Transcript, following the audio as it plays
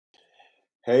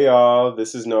Hey y'all,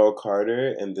 this is Noah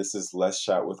Carter, and this is Let's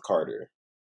Chat with Carter.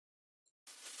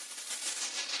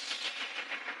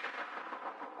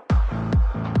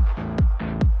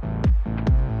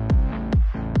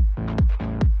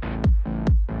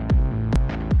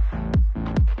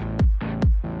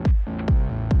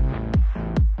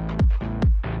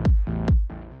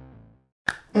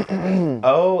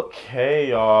 Okay,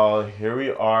 y'all, here we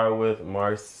are with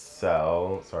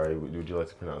Marcel. Sorry, would you like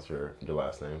to pronounce your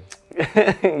last name?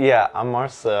 Yeah, I'm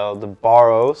Marcel de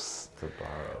Barros.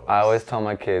 Tabaros. I always tell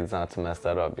my kids not to mess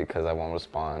that up because I won't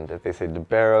respond. If they say de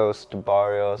Barros, de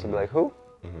Barrios, I'll be like, who?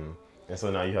 And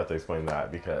so now you have to explain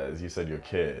that because you said your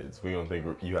kids. We don't think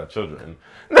you have children.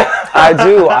 I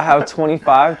do. I have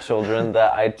 25 children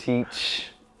that I teach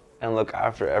and look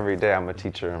after every day. I'm a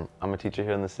teacher. I'm a teacher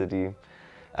here in the city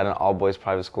at an all-boys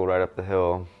private school right up the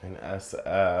hill. In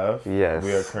SF. Yes.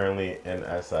 We are currently in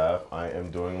SF. I am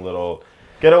doing a little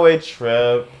getaway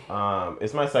trip.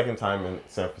 It's my second time in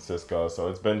San Francisco, so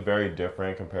it's been very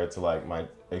different compared to like my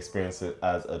experiences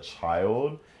as a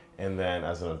child and then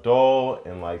as an adult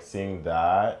and like seeing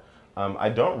that. I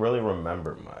don't really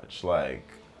remember much.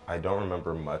 I don't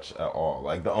remember much at all.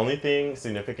 Like the only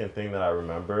significant thing that I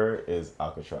remember is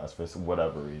Alcatraz for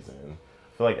whatever reason.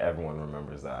 I feel like everyone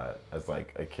remembers that as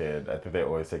like a kid. I think they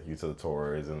always take you to the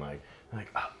tours and like,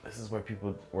 oh, this is where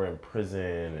people were in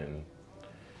prison and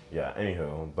yeah,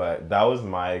 anywho. But that was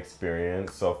my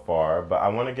experience so far. But I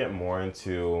want to get more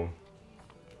into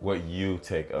what you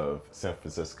take of San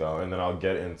Francisco and then I'll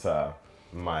get into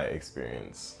my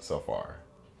experience so far.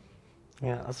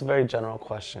 Yeah, that's a very general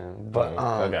question, but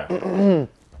Okay.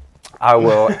 I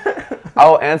will I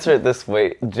will answer it this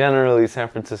way. Generally, San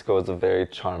Francisco is a very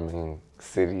charming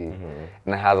city, and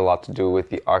it has a lot to do with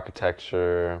the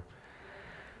architecture,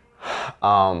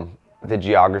 the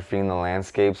geography and the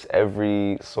landscapes.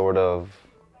 Every sort of,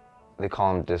 they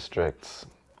call them districts.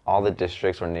 All the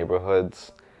districts or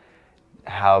neighborhoods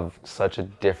have such a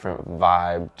different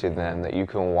vibe to them that you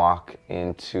can walk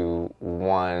into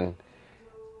one,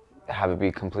 have it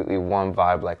be completely one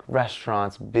vibe, like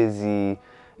restaurants, busy,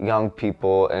 young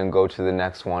people, and go to the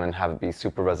next one and have it be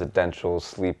super residential,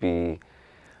 sleepy,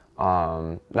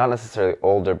 not necessarily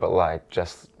older, but like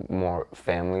just more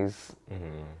families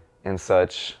and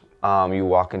such. You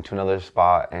walk into another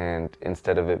spot, and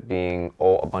instead of it being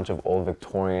a bunch of old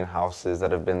Victorian houses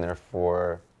that have been there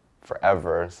for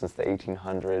forever, since the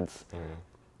 1800s,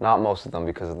 not most of them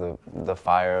because of the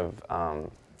fire of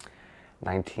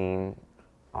 19.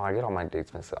 Oh, I get all my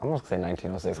dates mixed up. I'm just gonna say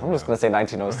 1906. I'm just gonna say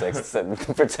 1906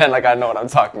 and pretend like I know what I'm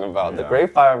talking about. The Yeah.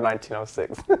 Great Fire of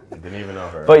 1906. Didn't even know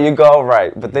her. But you go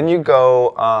right. But then you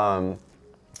go.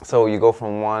 So you go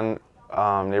from one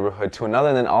neighborhood to another,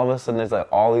 and then all of a sudden there's like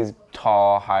all these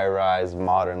tall, high-rise,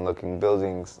 modern-looking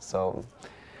buildings. So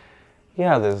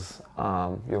yeah, there's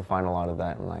you'll find a lot of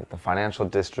that in like the financial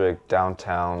district,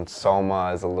 downtown.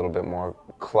 Soma is a little bit more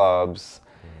clubs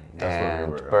That's where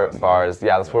and we were last bars. night.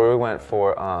 Yeah, that's where we went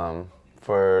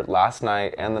for last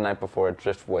night and the night before at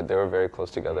Driftwood. They were very close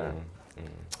together.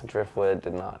 Driftwood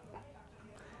did not.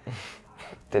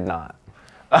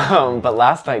 But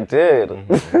last night did.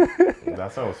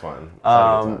 That sounds fun. I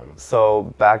had a good time.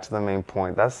 So back to the main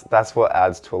point. That's what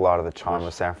adds to a lot of the charm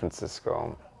of San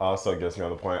Francisco. Also gets me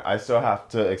on the point. I still have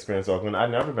to experience Oakland.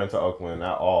 I've never been to Oakland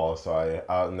at all,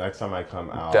 so next time I come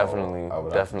out, Definitely, I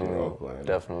would have to do definitely, Oakland.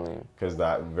 definitely. Because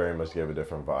that very much gave a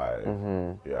different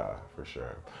vibe. Yeah, for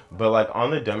sure. But like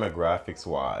on the demographics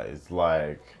wise,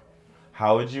 like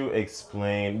how would you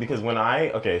explain? Because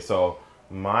so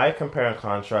my compare and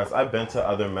contrast, I've been to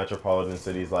other metropolitan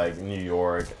cities like New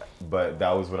York, but that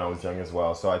was when I was young as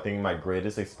well. So I think my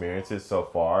greatest experiences so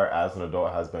far as an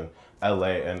adult has been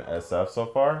LA and SF so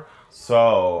far.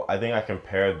 So I think I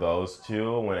compare those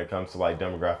two when it comes to like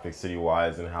demographics city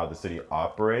wise and how the city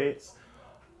operates.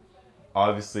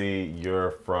 Obviously,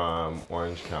 you're from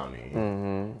Orange County,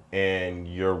 and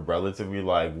you're relatively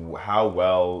like, how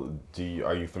well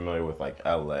are you familiar with like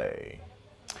LA?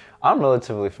 I'm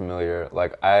relatively familiar.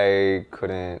 Like I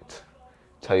couldn't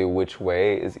tell you which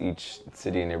way is each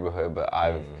city and neighborhood, but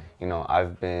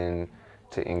I've been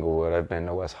to Inglewood, I've been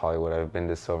to West Hollywood, I've been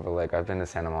to Silver Lake, I've been to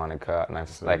Santa Monica, and I've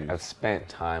spent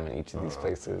time in each of these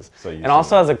places. And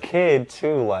also as a kid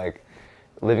too, like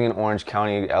living in Orange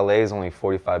County, LA is only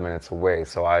 45 minutes away,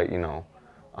 so I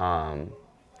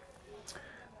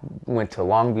went to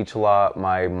Long Beach a lot.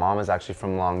 My mom is actually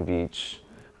from Long Beach.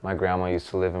 My grandma used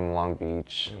to live in Long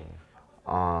Beach,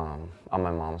 on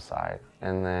my mom's side.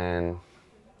 And then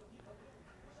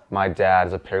my dad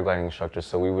is a paragliding instructor,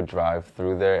 so we would drive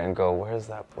through there and go, what's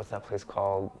that place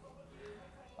called?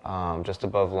 Just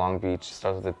above Long Beach,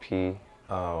 starts with a P.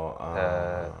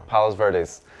 Oh, Palos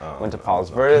Verdes. Went to Palos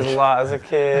Verdes a lot as a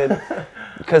kid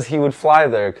because he would fly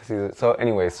there. So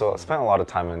anyway, so I spent a lot of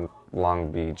time in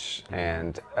Long Beach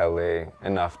and LA,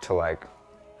 enough to like.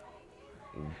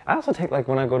 I also take, like,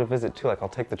 when I go to visit too, like I'll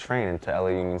take the train into LA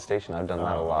Union Station. I've done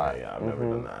that a lot. Yeah, I've never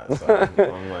done that.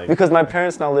 So I'm like, Because my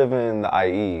parents now live in the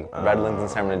IE, Redlands and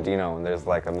San Bernardino, and there's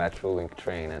like a Metrolink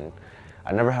train, and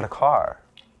I never had a car.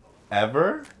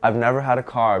 ever? I've never had a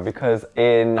car because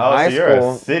in Oh, high so you're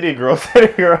school. a city girl,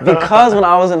 city girl. Because when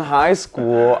I was in high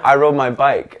school, I rode my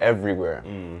bike everywhere.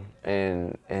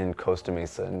 In Costa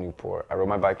Mesa, Newport, I rode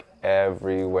my bike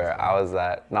everywhere. I was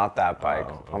not that bike.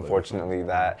 Unfortunately,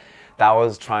 that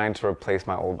was trying to replace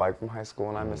my old bike from high school,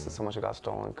 and I missed it so much it got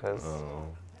stolen.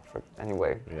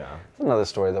 Anyway, Yeah. it's another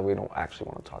story that we don't actually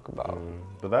want to talk about.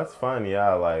 But that's fun,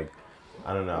 yeah. Like,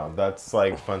 I don't know. That's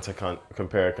like fun to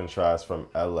compare and contrast from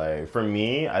LA. For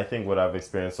me, I think what I've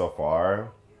experienced so far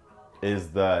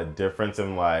is the difference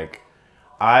in like,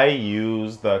 I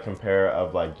use the compare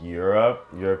of like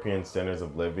European standards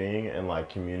of living and like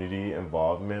community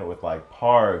involvement with like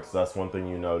parks. That's one thing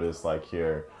you notice like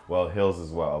here. Well, hills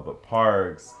as well, but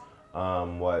parks,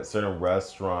 certain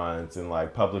restaurants and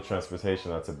like public transportation.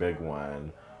 That's a big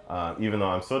one. Even though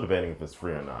I'm still debating if it's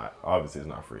free or not. Obviously, it's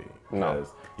not free. No.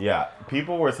 Yeah,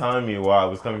 people were telling me while I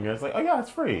was coming here, it's like, oh yeah, it's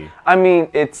free. I mean,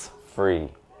 it's free.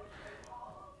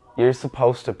 You're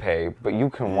supposed to pay, but you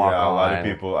can walk Yeah, a lot of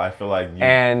online. people, I feel like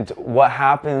And what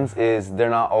happens is they're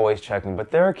not always checking,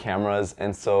 but there are cameras,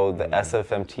 and so the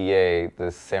SFMTA,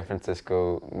 the San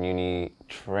Francisco Muni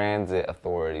Transit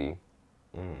Authority,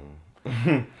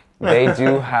 they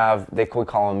do have, we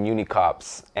call them Muni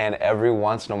cops, and every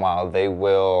once in a while they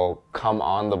will come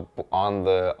on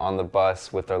the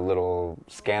bus with their little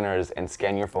scanners and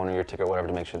scan your phone or your ticket or whatever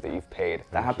to make sure that you've paid.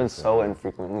 That happens so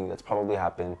infrequently. That's probably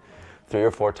happened 3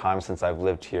 or 4 times since I've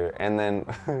lived here. And then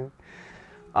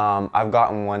I've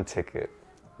gotten one ticket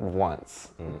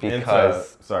once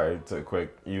because...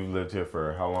 You've lived here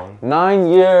for how long? 9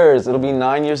 years. It'll be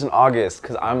 9 years in August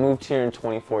because I moved here in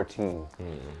 2014,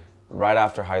 right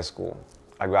after high school.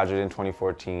 I graduated in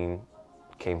 2014,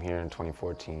 came here in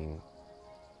 2014,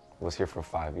 was here for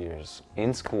 5 years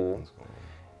in school.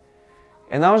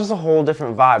 And that was just a whole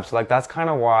different vibe. So like that's kind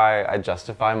of why I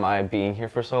justify my being here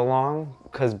for so long.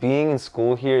 Because being in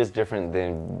school here is different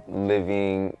than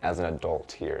living as an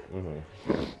adult here.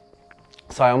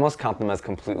 So I almost count them as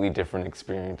completely different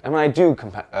experiences. I mean, I do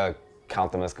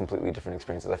count them as completely different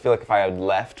experiences. I feel like if I had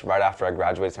left right after I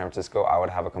graduated San Francisco, I would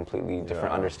have a completely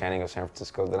different understanding of San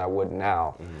Francisco than I would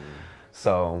now.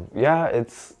 So yeah,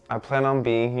 I plan on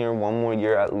being here 1 more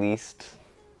year at least.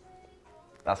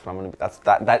 That's what I'm gonna be.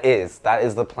 That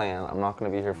is the plan. I'm not gonna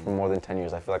be here for more than 10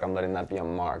 years. I feel like I'm letting that be a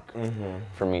mark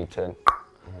for me to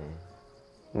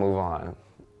move on.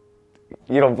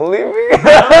 You don't believe me?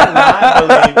 I don't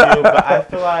not believe you, but I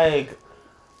feel like,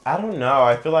 I don't know.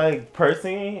 I feel like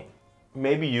personally,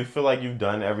 maybe you feel like you've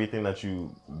done everything that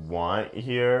you want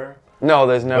here. No,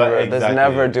 there's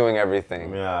never doing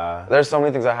everything. Yeah. There's so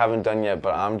many things I haven't done yet,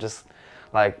 but I'm just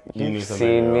like, you've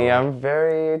seen me. I'm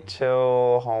very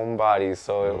chill homebody,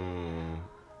 so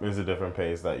There's a different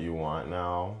pace that you want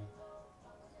now.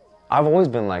 I've always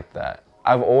been like that.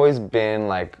 I've always been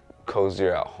like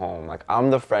cozier at home. Like I'm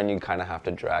the friend you kind of have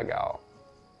to drag out.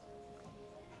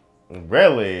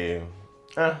 Really?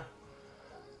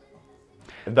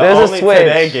 There's only a switch.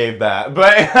 Today gave that,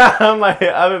 but I'm like,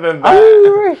 other than that, I mean,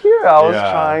 you were here. I was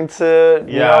trying to,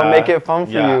 you know, make it fun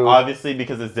for you. Obviously,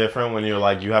 because it's different when you're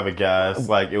like, you have a guest.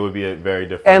 Like, it would be a very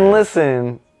different. And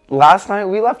listen, last night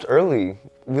we left early.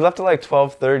 We left at like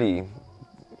 12:30.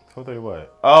 12:30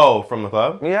 what? Oh, from the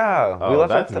club? Yeah. Oh, we left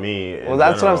that's me. Well,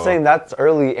 that's what I'm saying. That's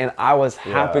early, and I was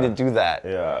happy to do that.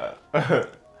 Yeah.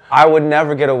 I would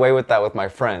never get away with that with my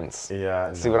friends.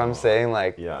 Yeah. See what I'm saying?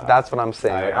 Like, Yeah. that's what I'm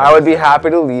saying. Like, I would be happy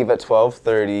to leave at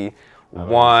 12:30,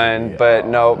 1, but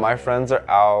no, my friends are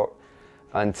out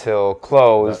until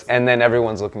close, and then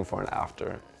everyone's looking for an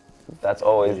after. That's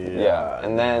always,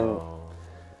 and then,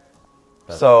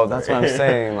 so that's what I'm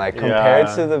saying. Like, compared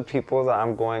to the people that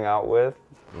I'm going out with,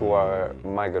 who are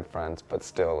my good friends, but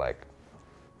still, like,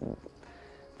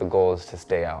 the goal is to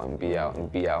stay out and be out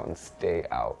and be out and stay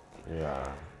out.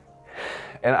 Yeah.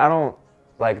 And I don't,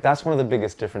 like, that's one of the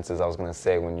biggest differences I was going to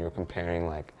say when you were comparing,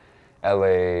 like,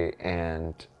 LA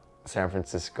and San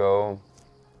Francisco.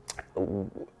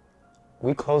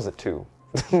 We close at 2.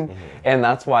 And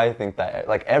that's why I think that,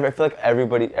 like, I feel like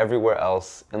everybody, everywhere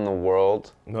else in the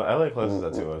world. No, LA closes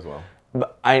at 2 as well.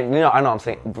 But I know I'm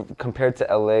saying, compared to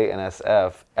LA and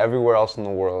SF, everywhere else in the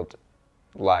world,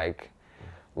 like,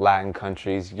 Latin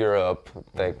countries, Europe,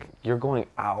 like you're going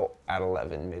out at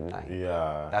 11 midnight.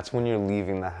 Yeah. That's when you're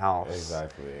leaving the house.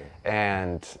 Exactly.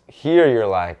 And here you're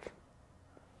like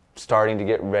starting to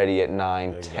get ready at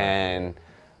 9, 10,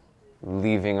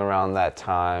 leaving around that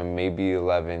time, maybe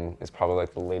 11 is probably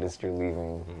like the latest you're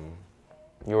leaving.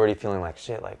 You're already feeling like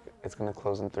shit, like it's gonna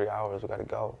close in 3 hours, we gotta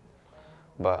go.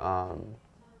 But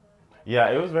yeah,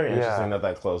 it was very interesting Yeah.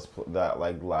 that closed that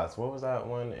like last, what was that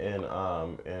one in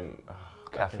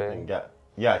Cafe?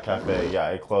 Yeah, cafe. Yeah,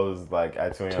 it closed like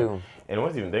at 2 a.m. 2. And it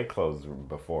wasn't even, they closed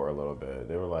before a little bit.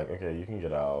 They were like, okay, you can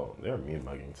get out. They were mean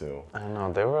mugging too. I don't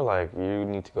know, they were like, you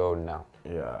need to go now.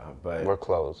 Yeah, but We're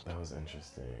closed. that was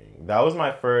interesting. That was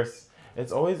my first.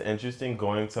 It's always interesting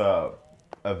going to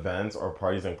events or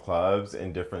parties and clubs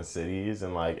in different cities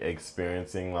and like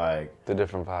experiencing like, The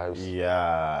different vibes.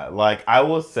 yeah, like I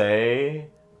will say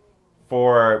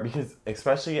because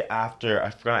especially after,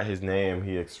 I forgot his name,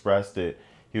 he expressed it.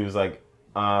 He was like,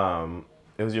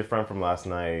 it was your friend from last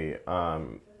night.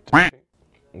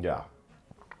 Yeah.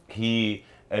 He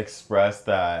expressed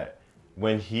that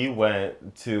when he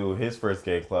went to his first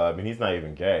gay club, and he's not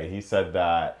even gay, he said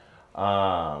that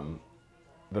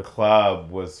the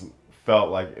club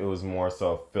felt like it was more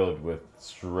so filled with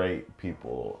straight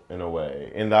people in a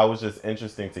way. And that was just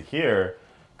interesting to hear,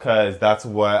 because that's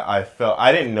what I felt.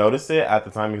 I didn't notice it at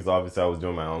the time because obviously I was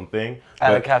doing my own thing.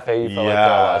 At a But cafe, you felt like there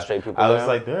were a lot of straight people I was there?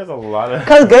 like, there's a lot of...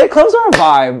 Because gay clubs are a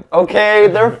vibe, okay?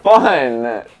 They're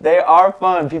fun. They are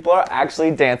fun. People are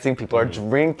actually dancing. People are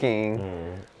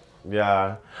drinking.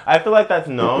 Yeah. I feel like that's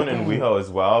known in WeHo as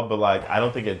well, but like I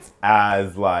don't think it's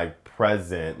as like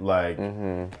present. Like,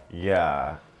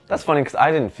 yeah. That's funny because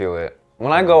I didn't feel it.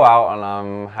 When I go out and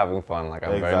I'm having fun, like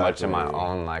I'm very much in my Exactly.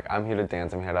 own, like I'm here to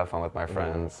dance, I'm here to have fun with my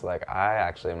friends. Like I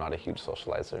actually am not a huge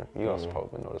socializer. You also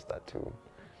probably noticed that too.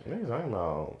 What are you talking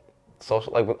about?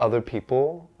 Social, like with other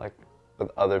people, like with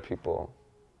other people.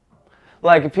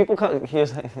 Like if people come,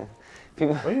 here's,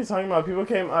 people, What are you talking about? People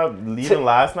came up leaving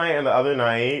last night and the other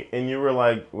night, and you were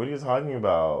like, what are you talking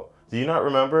about? Do you not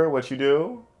remember what you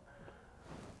do?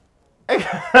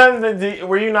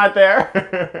 Were you not there?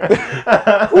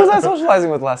 who was I socializing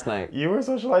with last night? You were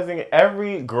socializing.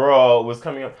 Every girl was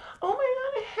coming up. Oh my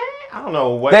god, hey! I don't know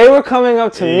what. They were coming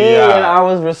up to me Yeah. and I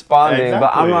was responding,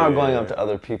 but I'm not Exactly. going up to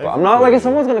other people. I'm not like, if Exactly.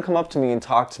 someone's gonna come up to me and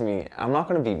talk to me, I'm not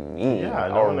gonna be mean Yeah,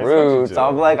 no or one expects you rude. to. So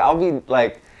I'll be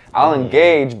like, I'll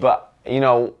engage, but you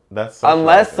know, That's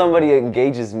unless socializing. somebody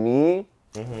engages me,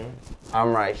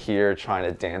 I'm right here trying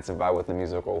to dance and vibe with the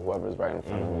music or whoever's right in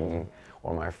front of me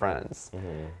or my friends.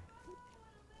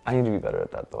 I need to be better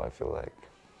at that though, I feel like.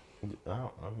 I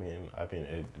mean,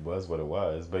 it was what it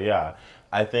was. But yeah,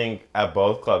 I think at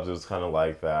both clubs it was kind of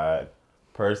like that.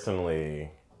 Personally,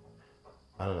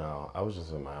 I don't know. I was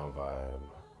just in my own vibe.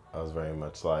 I was very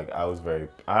much like,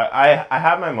 I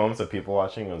had my moments of people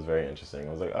watching. It was very interesting.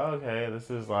 I was like, oh, okay, this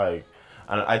is like,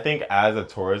 and I think as a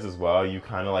tourist as well, you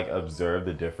kind of like observe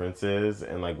the differences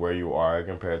and like where you are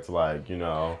compared to like, you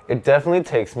know. It definitely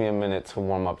takes me a minute to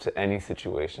warm up to any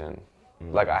situation.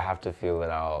 Like I have to feel it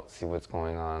out, see what's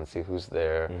going on, see who's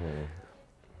there,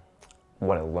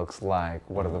 what it looks like,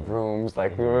 what are the rooms.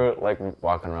 Like we were like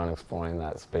walking around exploring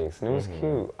that space and it was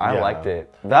cute. I Yeah. liked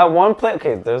it. That one place,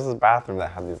 okay, there's this bathroom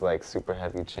that had these like super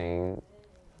heavy chain,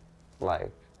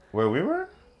 like, Where we were?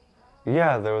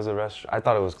 yeah, there was a restaurant. I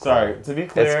thought it was cool. Sorry, to be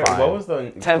clear, It's fine. what was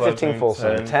the 10:15 club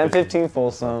Folsom. name? 10:15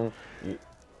 Folsom.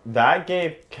 That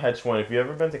gave Catch One. If you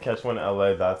ever been to Catch One in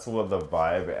LA, that's what the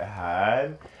vibe it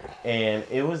had, and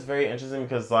it was very interesting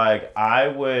because like I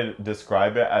would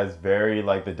describe it as very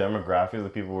like the demographics of the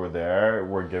people who were there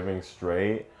were giving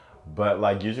straight, but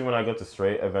like usually when I go to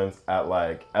straight events at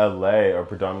like LA or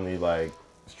predominantly like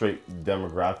straight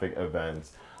demographic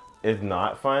events, it's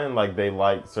not fun. Like they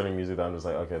like certain music that I'm just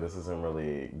like, okay, this isn't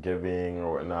really giving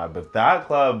or whatnot. But that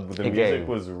club, the It music gave.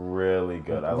 was really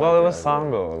good. I Well, it liked was I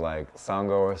really- Sango, like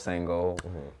Sango or Sango,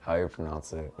 how you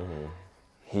pronounce it.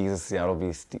 He's a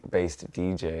Seattle-based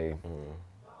DJ,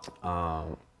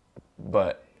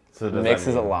 but So does that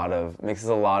mixes mean-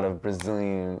 a lot of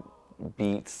Brazilian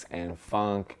beats and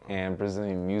funk and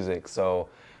Brazilian music. So,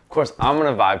 of course, I'm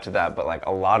gonna vibe to that. But like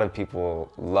a lot of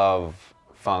people love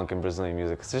funk and Brazilian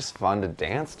music. It's just fun to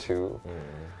dance to.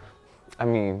 I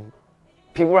mean,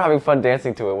 people were having fun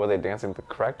dancing to it. Were they dancing the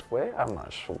correct way? I'm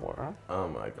not sure. Oh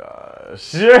my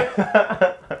gosh.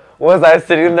 Was I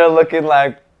sitting there looking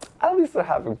like, at least they're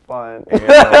having fun? Wow.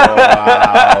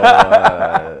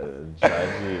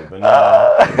 Judgy. But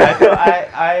no,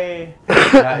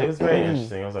 yeah, it was very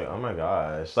interesting. I was like, oh my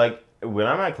gosh. Like, when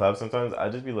I'm at clubs, sometimes I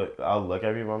just I'll look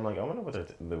at people, I'm like, I wonder what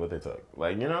they took.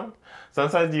 Like, you know?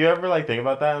 Sometimes, do you ever, like, think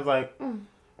about that? I was like,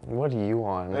 What are you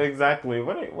on? Exactly.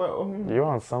 You're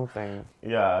on something.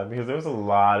 Yeah, because there was a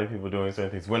lot of people doing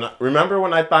certain things. Remember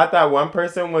when I thought that one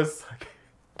person was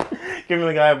giving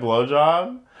the guy a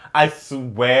blowjob? I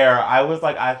swear, I was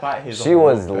like, I thought his. She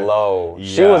was low. Yeah.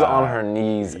 She was on her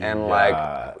knees, and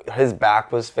like his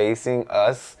back was facing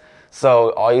us.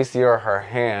 So all you see are her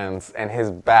hands and his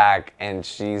back, and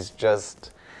she's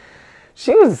just.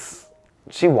 She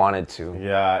wanted to.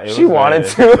 Yeah, she wanted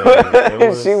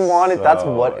to. She wanted. That's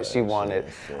what she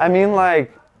wanted. I mean,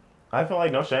 like. I feel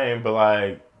like no shame, but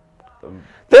like.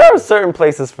 There are certain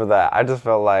places for that. I just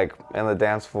felt like in the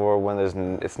dance floor when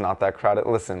it's not that crowded.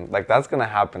 Listen, like that's gonna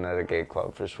happen at a gay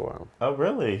club for sure. Oh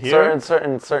really? Here?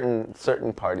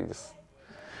 Certain parties.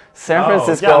 San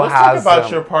Francisco let's has. Talk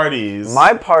about your parties.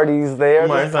 My parties, they are.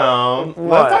 Let's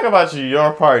talk about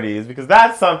your parties because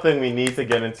that's something we need to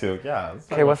get into. Yeah.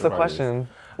 Okay, what's the question?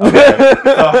 Okay.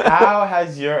 So how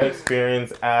has your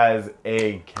experience as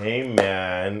a gay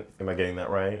man, am I getting that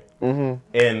right?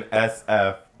 Mm-hmm. In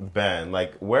SF been?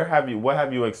 Like, what have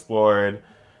you explored?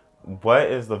 What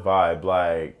is the vibe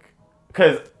like?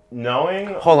 Because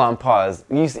knowing... Hold on, pause.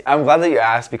 You see, I'm glad that you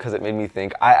asked because it made me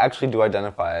think. I actually do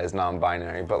identify as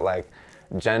non-binary, but like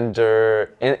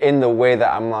gender, in the way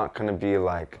that I'm not going to be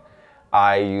like,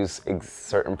 I use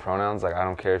certain pronouns, like I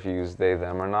don't care if you use they,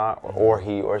 them or not, or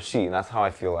he or she. And that's how I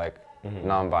feel like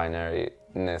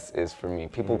non-binariness is for me.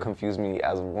 People confuse me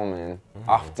as a woman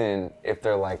often if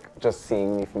they're like just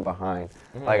seeing me from behind.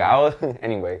 Like I was,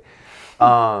 anyway.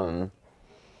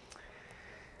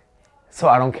 So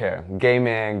I don't care. Gay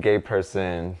man, gay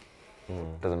person,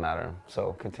 doesn't matter.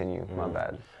 So continue, my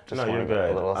bad. Just no, you're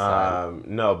good.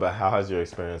 No, but how has your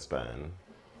experience been?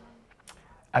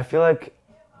 I feel like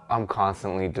I'm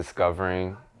constantly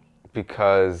discovering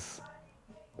because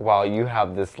while you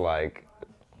have this like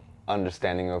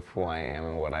understanding of who I am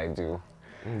and what I do.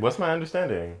 What's my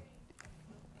understanding?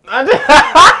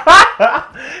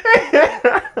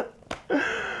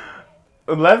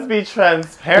 Let's be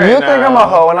transparent. You think I'm a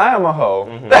hoe and I am a hoe.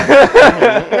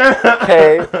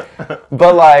 Okay.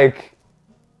 But like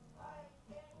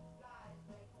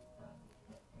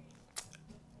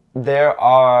there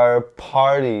are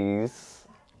parties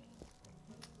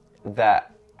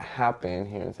that happen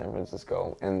here in San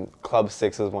Francisco, and Club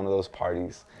 6 is one of those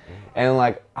parties. And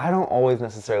like I don't always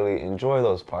necessarily enjoy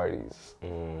those parties.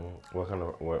 What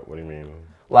do you mean?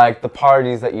 Like the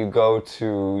parties that you go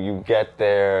to, you get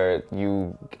there,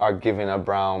 you are given a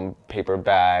brown paper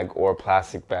bag or a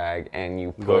plastic bag, and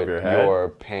you put your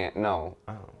pant. No,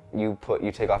 you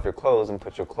take off your clothes and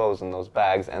put your clothes in those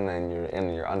bags, and then you're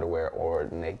in your underwear or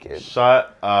naked.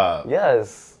 Shut up.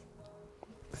 Yes.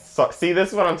 So, see, this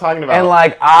is what I'm talking about. And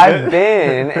like I've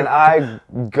been and I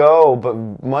go, but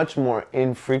much more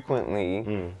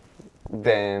infrequently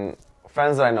than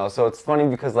friends that I know. So it's funny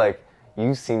because like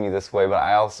you see me this way, but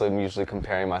I also am usually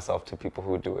comparing myself to people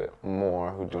who do it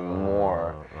more, who do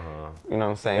more. You know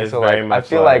what I'm saying? It's so like I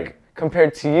feel like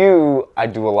compared to you, I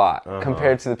do a lot.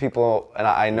 Compared to the people and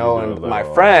I know and my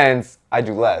friends, I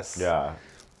do less. Yeah.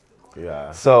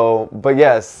 Yeah. So, but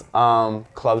yes,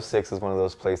 Club 6 is one of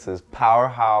those places.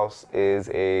 Powerhouse is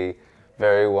a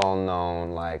very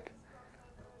well-known, like,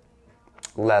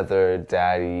 leather,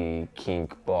 daddy,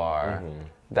 kink bar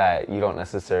that you don't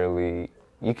necessarily...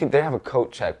 They have a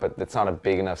coat check, but it's not a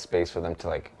big enough space for them to,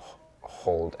 like,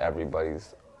 hold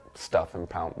everybody's stuff in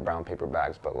brown paper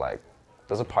bags. But, like,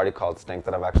 there's a party called Stink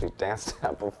that I've actually danced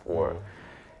at before.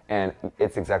 And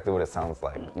it's exactly what it sounds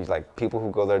like. People who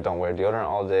go there don't wear deodorant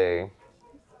all day.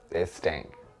 It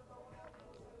stink.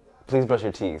 Please brush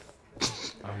your teeth.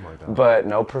 Oh my God. But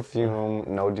no perfume,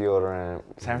 no deodorant.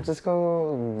 San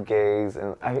Francisco gays,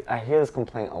 and I hear this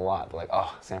complaint a lot. Like,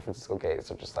 oh, San Francisco gays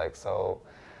are just like so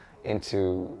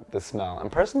into the smell.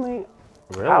 And personally,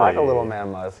 I like a little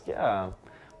man musk, yeah.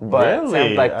 But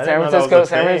really? San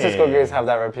Francisco gays have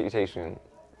that reputation.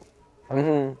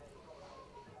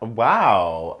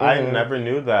 Wow, I never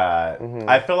knew that.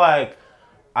 I feel like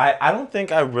I don't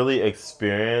think I really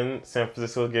experienced San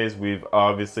Francisco gays. We've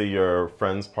obviously your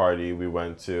friend's party we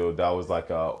went to, that was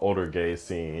like a older gay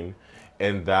scene,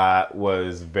 and that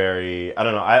was very, I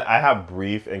don't know, I have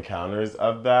brief encounters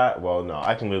of that. Well, no,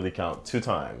 I can literally count 2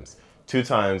 times. 2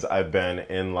 times I've been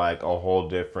in like a whole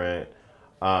different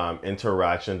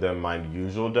interaction than my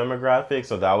usual demographic,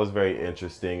 so that was very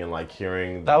interesting, and like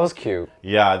hearing that was cute.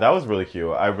 Yeah, that was really cute.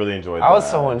 I really enjoyed that. I was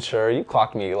so unsure. You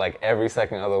clocked me like every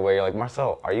second of the way. You're like,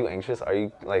 Marcel, are you anxious? Are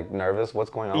you like nervous? What's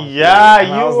going on? Yeah,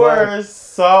 you were like...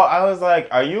 so. I was like,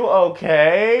 are you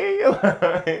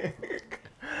okay?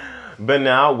 But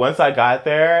now, once I got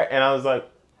there, and I was like,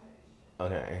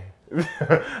 okay.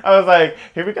 I was like,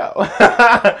 here we go.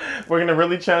 We're gonna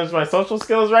really challenge my social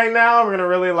skills right now. We're gonna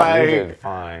really You like. did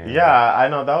fine. Yeah, I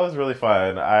know that was really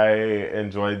fun. I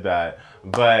enjoyed that.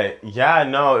 But yeah,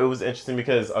 no, it was interesting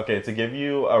because okay, to give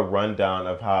you a rundown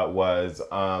of how it was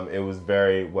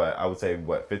very what I would say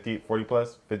what 50, 40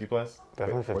 plus, 50 plus,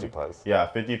 Definitely 50 40? plus. Yeah,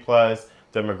 50 plus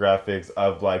demographics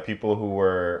of like people who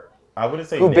were I wouldn't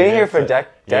say Who've been here native for to-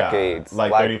 decades. yeah,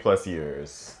 like 30 plus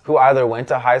years. Who either went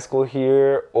to high school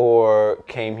here or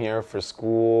came here for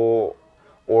school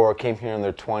or came here in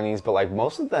their 20s, but like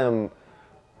most of them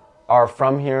are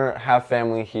from here, have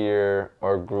family here,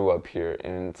 or grew up here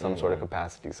in some sort of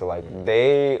capacity. So like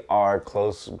they are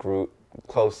close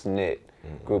knit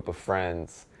group of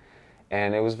friends,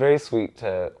 and it was very sweet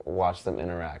to watch them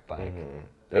interact. Like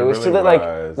it was really so that like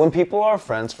was. when people are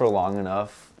friends for long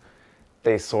enough,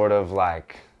 they sort of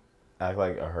like. Act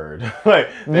like a herd. Like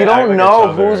they You act don't like know each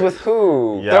other. who's with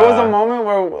who. Yeah. There was a moment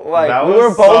where like That we was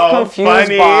were both so confused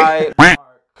funny. by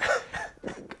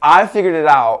I figured it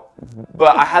out,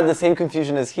 but I had the same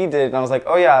confusion as he did, and I was like,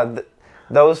 "Oh yeah,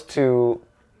 those two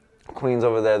queens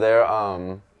over there,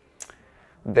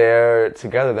 they're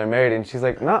together, they're married." And she's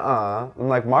like, "Nuh-uh." I'm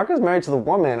like, "Mark is married to the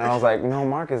woman," and I was like, "No,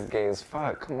 Mark is gay as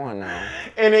fuck. Come on now."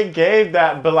 And it gave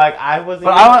that, but like I wasn't.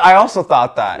 But I also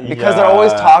thought that because they're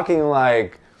always Yeah. talking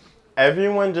like.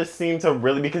 Everyone just seemed to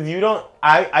really because you don't.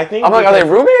 I think. I'm like, are they because-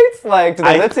 roommates? Like, do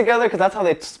they I- live together? Because that's how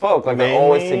they spoke. Like, they're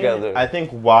always Mainly, together. I think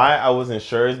why I wasn't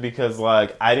sure is because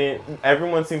like I didn't.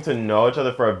 Everyone seemed to know each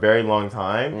other for a very long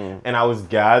time, and I was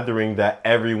gathering that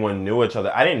everyone knew each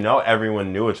other. I didn't know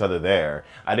everyone knew each other there.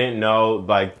 I didn't know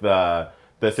like the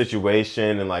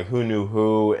situation and like who knew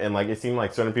who, and like it seemed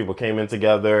like certain people came in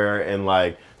together and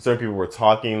like certain people were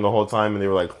talking the whole time and they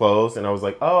were like close, and I was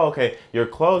like, oh okay, you're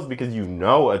close because you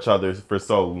know each other for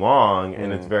so long,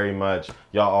 and it's very much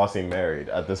y'all all seem married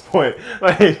at this point.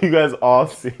 Like you guys all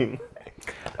seem.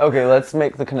 Okay, let's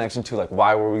make the connection to, like,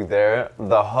 why were we there?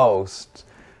 The host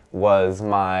was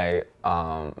my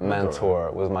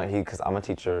mentor, because I'm a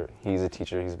teacher. He's a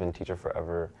teacher. He's been a teacher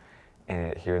forever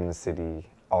and here in the city,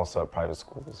 also at private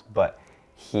schools. But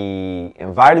he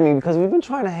invited me because we've been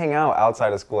trying to hang out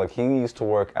outside of school. Like, he used to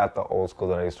work at the old school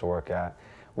that I used to work at.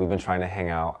 We've been trying to hang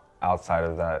out outside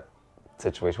of that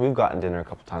situation. We've gotten dinner a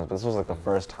couple times, but this was like the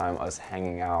first time us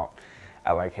hanging out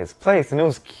at like his place, and it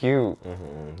was cute.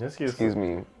 Excuse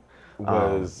me.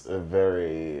 Was a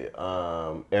very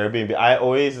Airbnb. I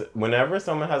always, whenever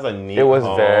someone has a neat It was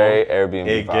home, very Airbnb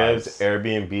it gives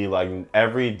vibes. Airbnb, like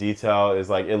every detail is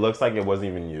like, it looks like it wasn't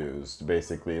even used,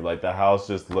 basically. Like the house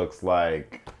just looks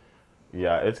like,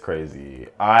 yeah, it's crazy.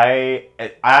 As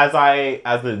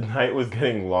the night was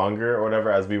getting longer or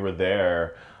whatever, as we were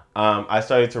there, I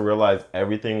started to realize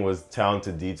everything was down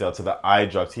to detail, to the eye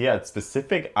drops. He had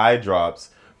specific eye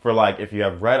drops for like if you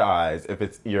have red eyes, if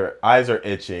it's your eyes are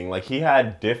itching. Like he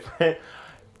had different.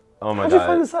 Oh my How'd god! you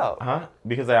find this out? Huh?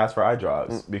 Because I asked for eye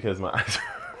drops because my eyes.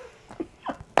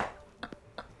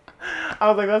 I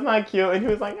was like, that's not cute, and he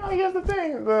was like, oh, here's the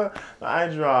thing, the eye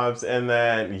drops, and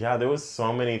then yeah, there was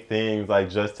so many things, like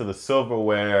just to the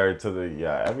silverware, to the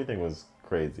everything was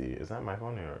crazy. Is that my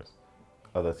phone or yours?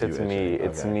 Oh, that's you. It's me. itching.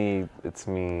 It's Okay. me. It's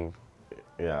me.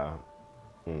 Yeah.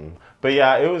 But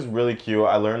yeah, it was really cute.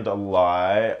 I learned a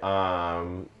lot.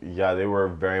 Yeah, they were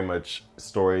very much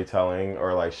storytelling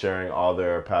or like sharing all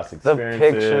their past The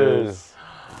experiences. pictures.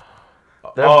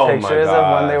 Their Oh my pictures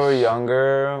of when they were gosh.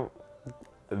 younger.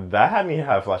 That had me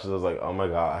have flashes. I was like, oh my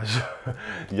gosh,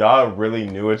 y'all really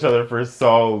knew each other for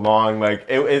so long. Like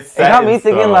it It got me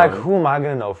thinking, like, who am I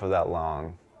gonna know for that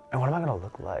long? And what am I gonna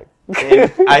look like?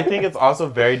 I think it's also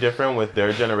very different with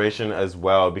their generation as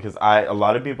well, because a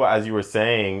lot of people, as you were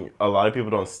saying, a lot of people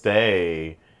don't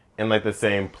stay in like the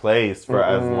same place for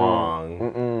as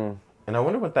long. And I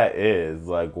wonder what that is,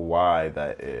 like why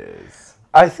that is.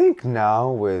 I think now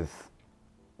with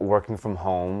working from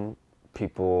home,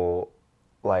 people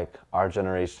like our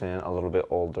generation, a little bit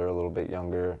older, a little bit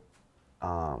younger,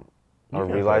 are can't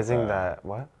say realizing that. that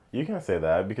what? You can't say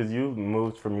that because you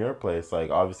moved from your place, like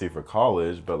obviously for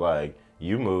college, but like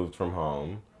you moved from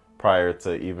home prior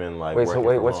to even like. Wait, working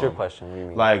from what's your home. question? What do you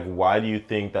mean? Like, why do you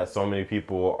think that so many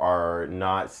people are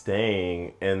not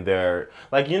staying in their,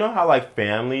 like, you know how like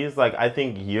families, like I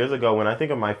think years ago when I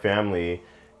think of my family,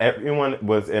 everyone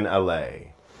was in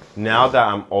LA. Now that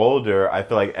I'm older, I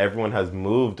feel like everyone has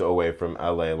moved away from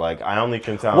LA. Like I only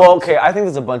can tell. Well, okay, I think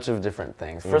there's a bunch of different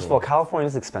things. First of all, California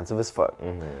is expensive as fuck.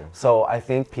 So I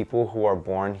think people who are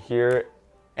born here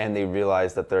and they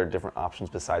realize that there are different options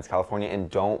besides California and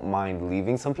don't mind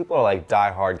leaving. Some people are like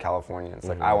die-hard Californians.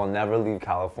 Like, I will never leave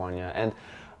California. And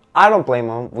I don't blame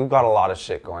them. We've got a lot of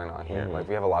shit going on here. Like,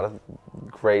 we have a lot of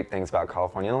great things about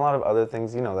California and a lot of other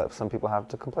things, that some people have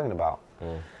to complain about.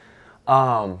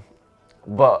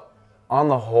 But on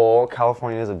the whole,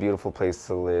 California is a beautiful place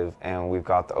to live, and we've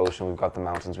got the ocean, we've got the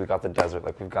mountains, we've got the desert.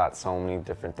 Like, we've got so many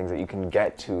different things that you can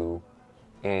get to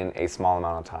in a small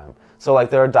amount of time. So,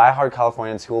 like, there are diehard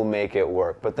Californians who will make it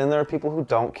work, but then there are people who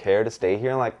don't care to stay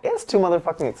here and, like, it's too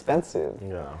motherfucking expensive.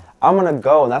 Yeah. I'm gonna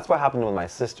go, and that's what happened with my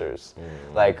sisters.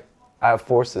 Like, I have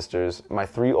 4 sisters. My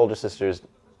 3 older sisters,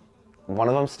 one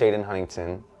of them stayed in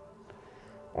Huntington,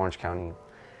 Orange County,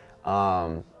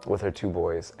 with her 2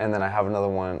 boys. And then I have another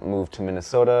one moved to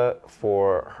Minnesota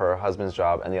for her husband's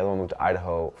job, and the other one moved to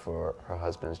Idaho for her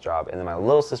husband's job. And then my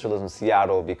little sister lives in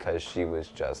Seattle because she was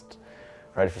just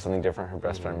ready for something different. Her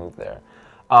best friend moved there.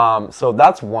 So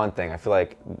that's one thing. I feel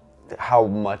like how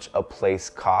much a place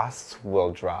costs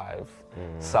will drive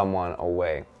someone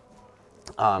away.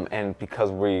 And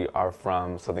because we are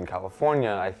from Southern California,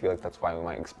 I feel like that's why we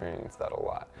might experience that a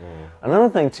lot. Another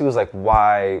thing too is like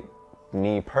why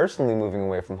me personally moving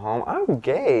away from home, I'm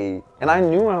gay. And I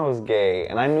knew I was gay.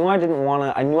 And I knew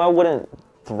I wouldn't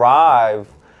thrive.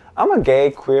 I'm a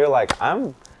gay, queer,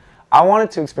 I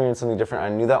wanted to experience something different. I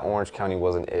knew that Orange County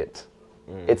wasn't it.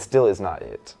 It still is not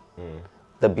it.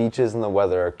 The beaches and the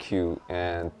weather are cute,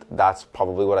 and that's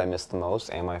probably what I miss the most,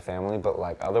 and my family. But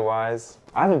otherwise,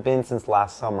 I haven't been since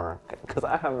last summer because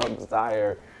I have no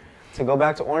desire to go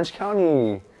back to Orange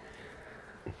County.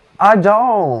 I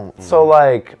don't. So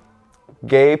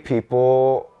gay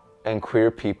people and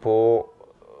queer people,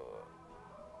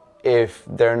 if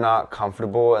they're not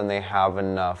comfortable and they have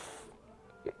enough,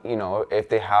 if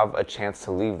they have a chance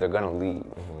to leave, they're gonna leave.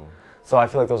 So I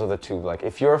feel like those are the two. Like,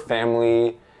 if you're a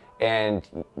family and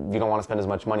you don't want to spend as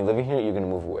much money living here, you're gonna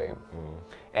move away.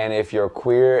 And if you're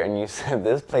queer and you said,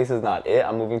 this place is not it,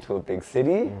 I'm moving to a big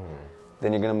city,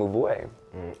 then you're gonna move away.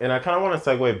 And I kind of want to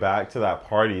segue back to that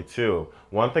party too.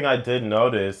 One thing I did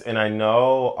notice, and I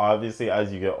know obviously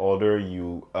as you get older,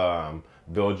 you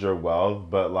build your wealth,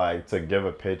 but to give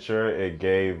a picture, it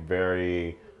gave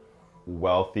very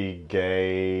wealthy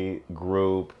gay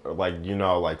group,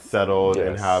 settled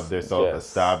and have themselves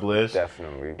established.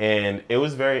 Definitely. And it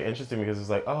was very interesting because it's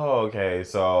like, oh, okay,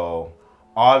 so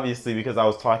obviously because I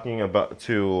was talking about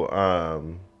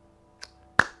I'm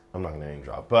not gonna name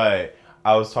drop, but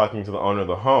I was talking to the owner of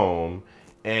the home,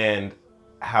 and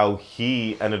how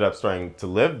he ended up starting to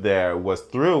live there was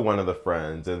through one of the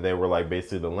friends, and they were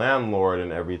basically the landlord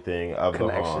and everything of the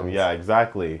home. Yeah,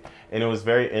 exactly. And it was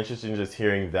very interesting just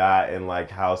hearing that, and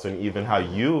even how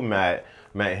you met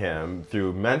him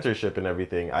through mentorship and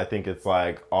everything. I think it's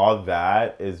all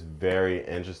that is very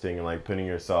interesting, and putting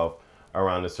yourself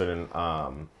around a certain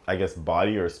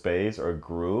body or space or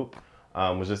group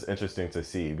was just interesting to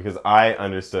see, because I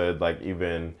understood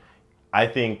I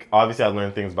think obviously I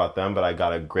learned things about them, but I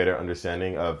got a greater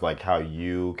understanding of how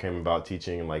you came about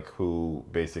teaching and who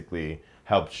basically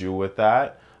helped you with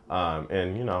that,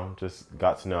 and just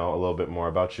got to know a little bit more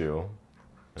about you.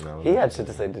 He had shit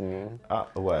to say, didn't he?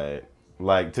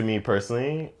 What? To me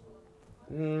personally?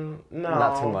 No,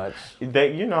 not too much.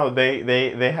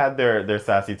 They had their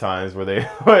sassy times where they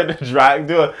would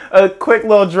do a quick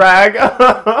little drag.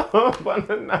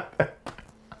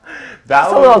 That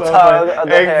was a little tug of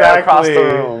the hair across the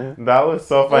room. That was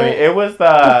so funny. It was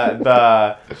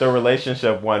the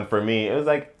relationship one for me. It was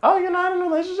oh, you're not in a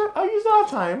relationship? Oh, you still have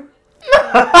time.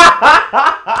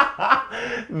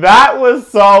 That was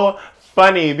so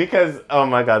funny because, oh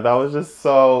my God, that was just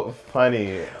so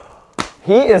funny.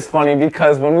 He is funny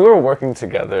because when we were working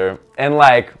together, and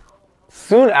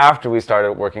soon after we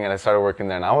started working, and I started working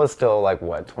there, and I was still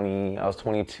 20, I was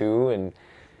 22, and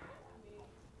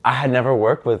I had never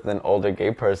worked with an older gay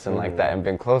person like that and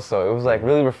been close, so it was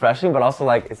really refreshing, but also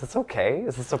is this okay?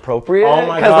 Is this appropriate? Oh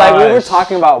my gosh. Because we were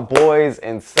talking about boys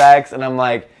and sex, and I'm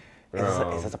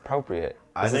is this appropriate?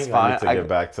 I think I need to get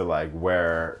back to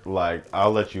where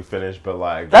I'll let you finish, but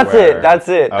that's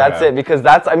it, because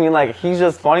he's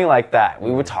just funny like that. We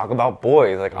would talk about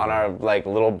boys on our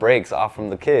little breaks off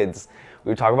from the kids. We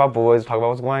would talk about boys, talk about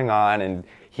what's going on, and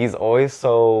he's always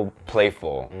so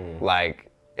playful,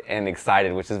 and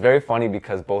excited, which is very funny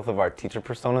because both of our teacher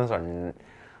personas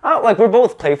are we're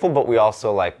both playful, but we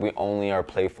also we only are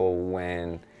playful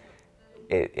when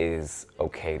it is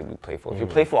okay to be playful. If you're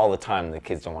playful all the time, the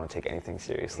kids don't want to take anything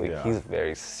seriously. Yeah. He's a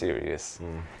very serious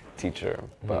teacher.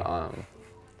 But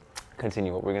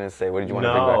continue. What we're gonna say? What did you want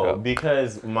to bring back up? No,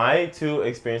 because my 2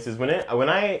 experiences when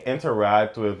I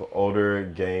interact with older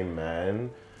gay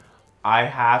men, I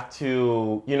have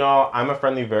to, I'm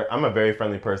a very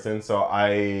friendly person, so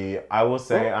I will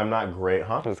say I'm not great,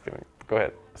 huh? Just kidding. Go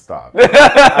ahead. Stop.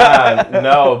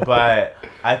 No, but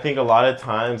I think a lot of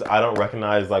times I don't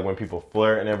recognize like when people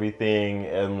flirt and everything,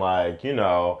 and like, you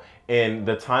know, in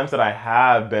the times that I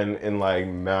have been in like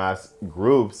mass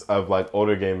groups of like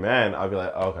older gay men, I'll be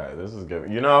like, okay, this is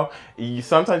good. You know,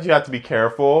 sometimes you have to be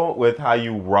careful with how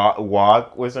you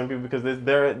walk with some people because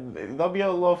they'll be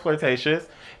a little flirtatious.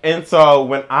 And so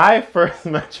when I first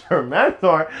met your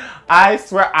mentor, I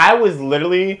swear I was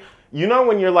literally, you know,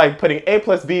 when you're like putting A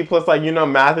plus B plus like, you know,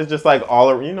 math is just like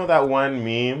you know that one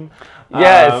meme?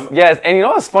 Yes, yes. And you know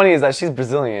what's funny is that she's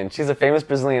Brazilian. She's a famous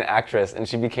Brazilian actress, and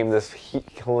she became this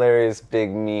hilarious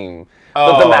big meme.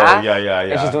 Oh, the math, yeah.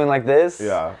 And she's doing like this.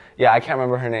 Yeah. Yeah, I can't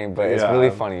remember her name, but it's really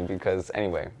funny because,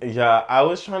 anyway. Yeah, I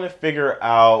was trying to figure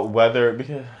out whether,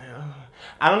 because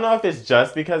I don't know if it's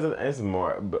just because it's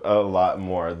a lot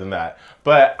more than that.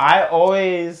 But I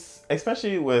always,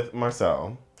 especially with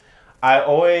Marcel, I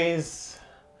always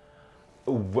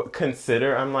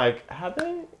consider, I'm like, have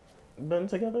they been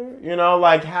together? You know,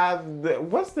 like,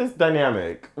 what's this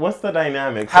dynamic? What's the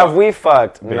dynamic? Have we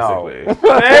fucked? Basically. No.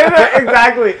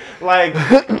 Exactly. Like,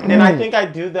 and I think I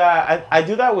do that. I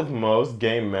do that with most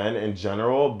gay men in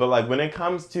general, but like when it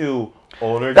comes to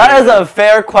older That is a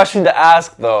fair question to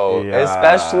ask, though. Yeah.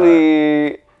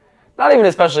 Especially, not even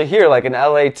especially here, like in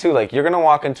LA too. Like, you're going to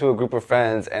walk into a group of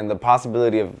friends and the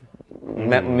possibility of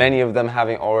many of them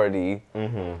having already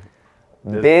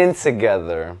been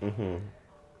together.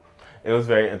 It was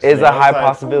very interesting. Is a high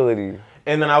possibility.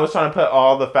 And then I was trying to put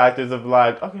all the factors of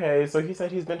like, okay, so he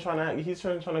said he's trying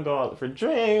to go out for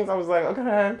drinks. I was like,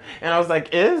 okay. And I was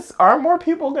like, are more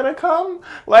people gonna come?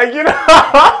 Like, you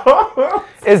know.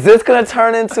 Is this gonna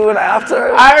turn into an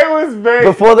after? I was very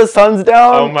before the sun's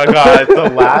down. Oh my god.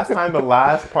 The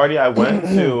last party I went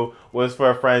to was for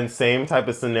a friend, same type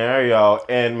of scenario,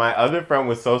 and my other friend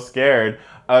was so scared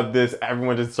of this,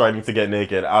 everyone just starting to get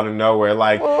naked out of nowhere.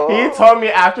 Like, he told me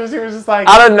afterwards, he was just like...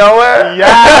 Out of nowhere?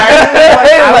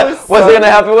 Yeah. Was it gonna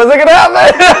happen? Was it gonna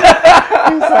happen?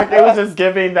 He's like, it was just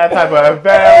giving that type of event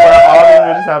where all these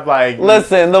would just have like...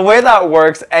 Listen, the way that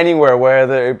works anywhere,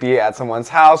 whether it be at someone's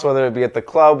house, whether it be at the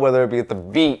club, whether it be at the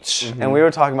beach, and we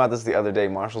were talking about this the other day,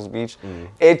 Marshall's Beach,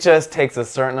 it just takes a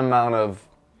certain amount of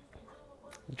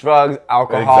drugs,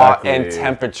 alcohol, and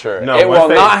temperature. No, it will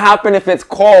not happen if it's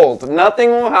cold. Nothing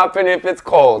will happen if it's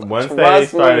cold. Once they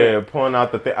started pulling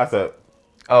out the thing, I said,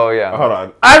 oh yeah. Hold on.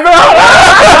 It's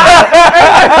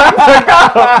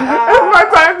my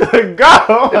time to go.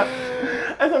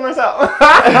 I said myself.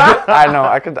 I know,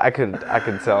 I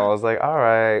could tell. I was like, all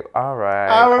right.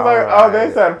 I was like, oh, they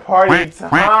said party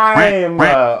time.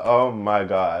 Oh my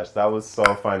gosh, that was so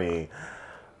funny.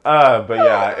 But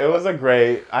yeah,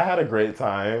 I had a great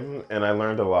time and I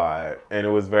learned a lot, and it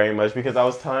was very much because I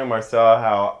was telling Marcel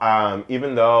how,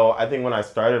 even though I think when I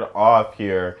started off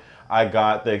here, I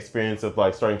got the experience of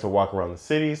like starting to walk around the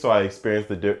city, so I experienced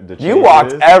the changes. You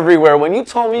walked everywhere. When you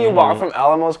told me you walked from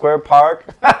Alamo Square Park,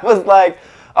 I was like,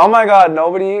 oh my God,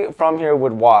 nobody from here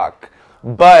would walk.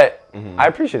 But I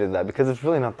appreciated that because it's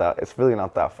really not that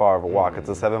far of a walk. It's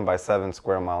a 7x7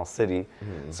 square mile city,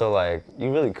 so like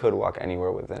you really could walk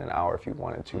anywhere within an hour if you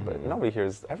wanted to. But everybody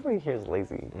here is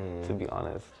lazy, to be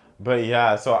honest. But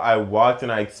yeah, so I walked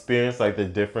and I experienced like the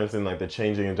difference in like the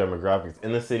changing in demographics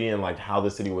in the city and like how the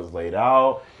city was laid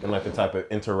out and like the type of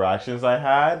interactions I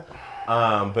had.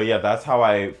 But yeah, that's how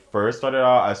I first started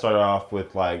out. I started off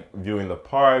with like viewing the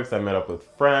parks. I met up with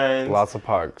friends. Lots of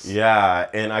parks. Yeah,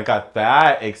 and I got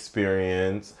that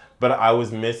experience, but I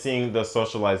was missing the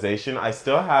socialization. I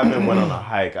still haven't went on a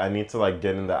hike. I need to like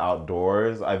get in the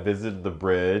outdoors. I visited the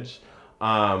bridge.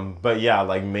 But yeah,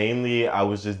 like mainly I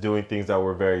was just doing things that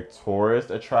were very tourist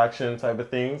attraction type of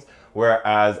things,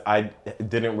 whereas I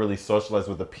didn't really socialize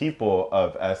with the people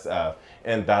of SF.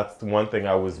 And that's one thing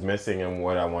I was missing and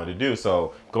what I wanted to do.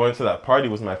 So going to that party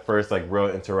was my first like real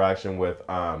interaction with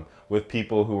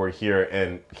people who were here,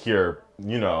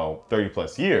 you know, 30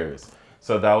 plus years.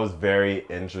 So that was very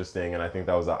interesting, and I think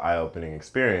that was an eye-opening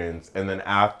experience. And then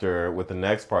after, with the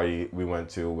next party we went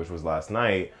to, which was last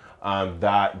night,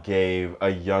 that gave a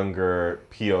younger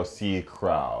POC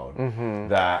crowd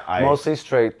that I... Mostly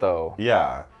straight, though.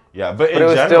 Yeah. Yeah, but it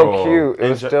was still cute. It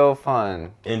was still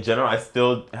fun. In general, I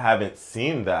still haven't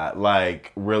seen that,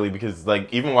 like, really, because, like,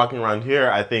 even walking around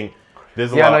here, I think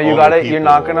there's a lot of older people. You're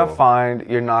not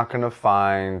gonna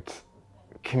find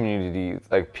communities,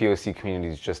 like POC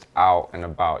communities, just out and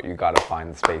about. You gotta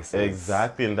find the spaces.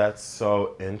 Exactly, and that's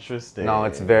so interesting. No,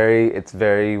 it's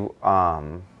very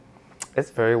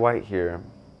white here.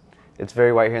 It's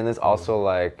very white here, and there's also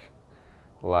like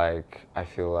I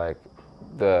feel like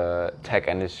the tech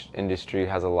industry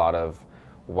has a lot of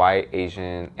white,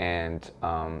 Asian, and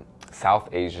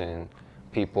South Asian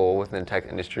people within the tech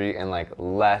industry and like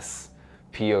less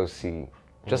POC,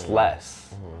 just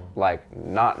less, like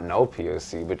not no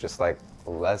POC, but just like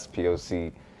less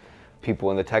POC people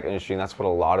in the tech industry, and that's what a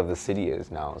lot of the city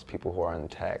is now, is people who are in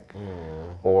tech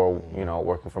or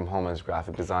working from home as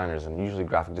graphic designers, and usually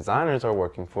graphic designers are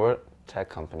working for tech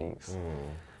companies.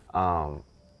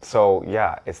 So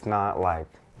yeah, it's not like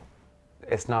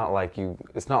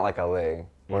LA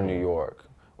or New York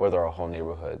where there are whole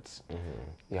neighborhoods.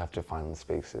 You have to find the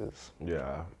spaces.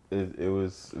 Yeah, it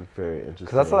was very interesting.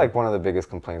 Because that's like one of the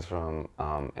biggest complaints from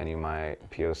any of my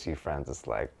POC friends. It's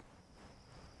like,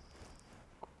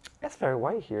 it's very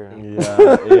white here.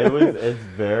 Yeah, it's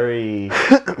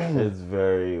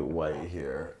very white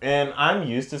here. And I'm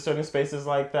used to certain spaces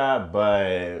like that,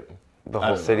 but The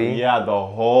whole city? Yeah, the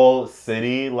whole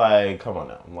city, like, come on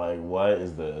now. Like, what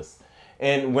is this?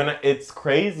 And it's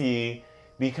crazy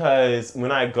because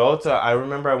when I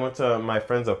remember I went to my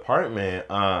friend's apartment,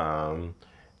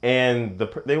 and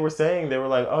they were saying, they were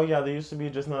like, oh yeah, there used to be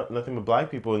just nothing but black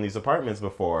people in these apartments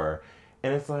before.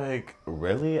 And it's like,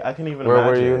 really? I can even imagine.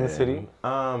 Where were you in the city?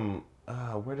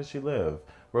 Where did she live?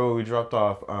 Where we dropped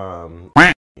off,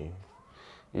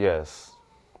 Yes.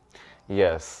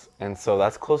 And so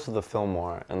that's close to the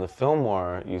Fillmore. And the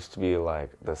Fillmore used to be like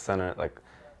the center, like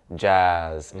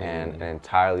jazz and an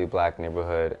entirely black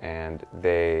neighborhood. And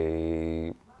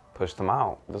they pushed them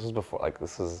out. This was before, like,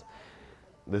 this is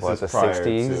the prior 60s? to,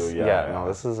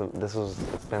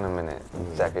 It's been a minute,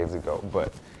 decades ago.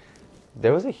 But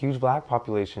there was a huge black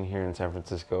population here in San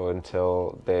Francisco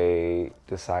until they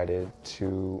decided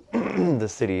to, the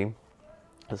city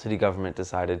government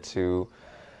decided to,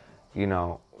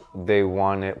 they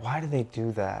wanted, why did they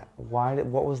do that?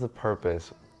 What was the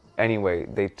purpose? Anyway,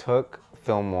 they took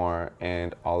Fillmore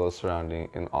and all those surrounding,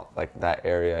 and like that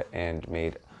area, and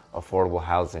made affordable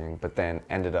housing, but then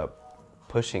ended up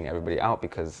pushing everybody out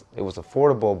because it was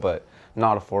affordable, but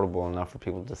not affordable enough for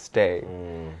people to stay.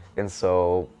 And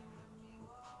so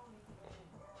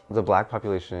the black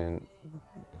population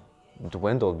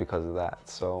dwindled because of that.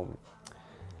 So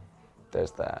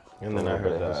there's that. And then I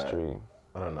heard that history.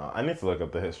 I don't know. I need to look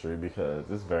up the history because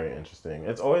it's very interesting.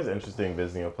 It's always interesting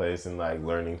visiting a place and like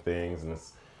learning things, and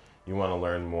you want to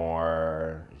learn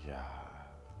more. Yeah.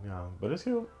 But it's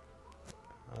cute.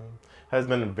 Has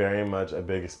been very much a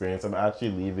big experience. I'm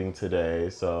actually leaving today,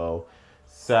 so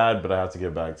sad, but I have to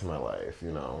get back to my life.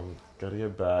 Gotta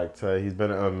get back to. He's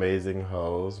been an amazing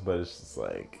host, but it's just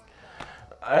like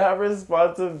I have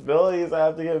responsibilities I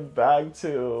have to get back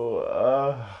to.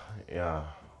 Yeah.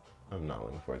 I'm not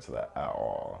looking forward to that at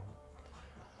all.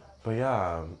 But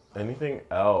yeah, anything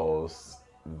else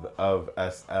of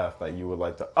SF that you would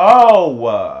like to...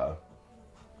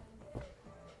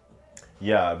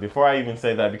 Yeah, before I even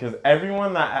say that, because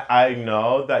everyone that I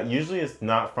know that usually is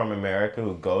not from America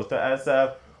who goes to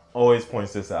SF always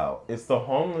points this out. It's the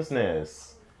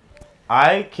homelessness.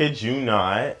 I kid you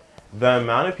not, the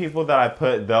amount of people that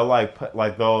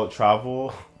they'll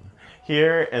travel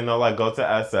here and they'll like go to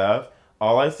SF.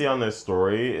 All I see on their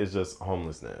story is just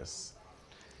homelessness.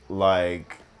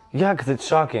 Like... Yeah, because it's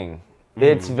shocking.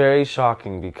 It's very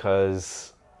shocking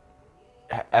because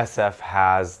SF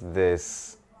has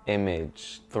this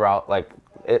image throughout, like,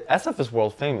 SF is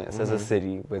world famous as a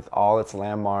city with all its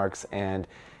landmarks and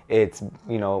it's,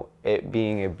 it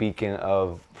being a beacon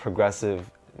of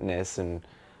progressiveness and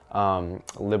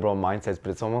liberal mindsets, but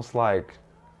it's almost like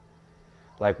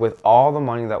with all the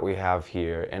money that we have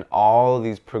here and all of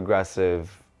these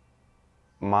progressive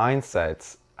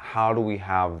mindsets, how do we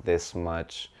have this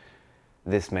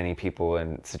many people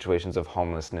in situations of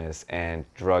homelessness and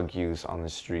drug use on the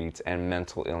streets and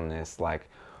mental illness? Like,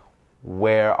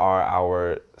 where are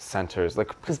our centers?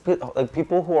 Because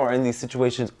people who are in these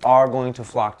situations are going to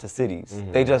flock to cities.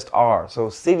 They just are. So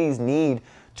cities need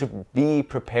to be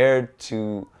prepared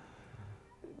to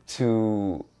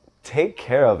take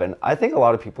care of, and I think a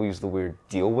lot of people use the word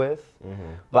deal with,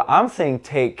 but I'm saying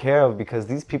take care of because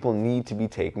these people need to be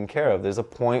taken care of. There's a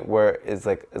point where it's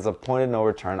a point of no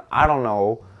return. I don't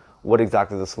know what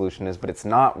exactly the solution is, but it's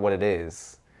not what it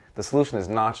is. The solution is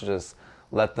not to just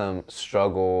let them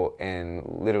struggle and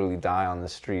literally die on the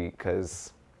street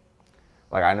because,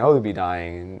 like, I know they'd be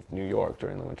dying in New York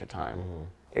during the wintertime.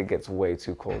 It gets way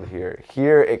too cold here.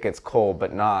 Here it gets cold,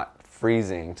 but not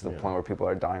freezing to the point where people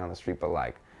are dying on the street, but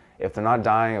like, if they're not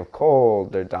dying of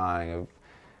cold, they're dying of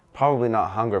probably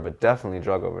not hunger, but definitely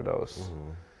drug overdose.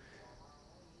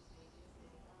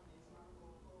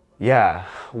 Yeah,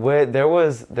 there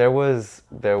was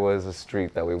a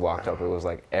street that we walked up. It was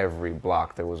like every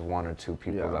block there was one or two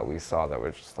people that we saw that were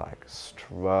just like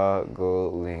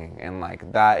struggling, and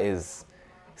like that is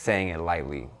saying it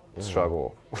lightly.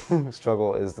 Struggle.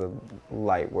 Struggle is the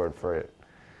light word for it.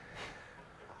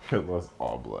 It lost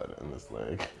all blood in this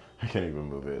leg. I can't even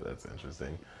move it. That's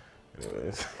interesting.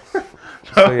 Anyways.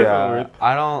 So yeah,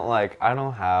 I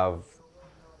don't have,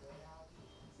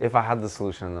 if I had the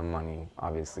solution and the money,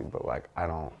 obviously, but like I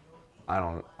don't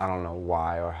know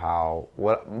why or how.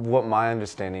 What my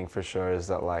understanding for sure is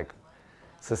that like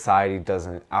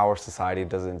our society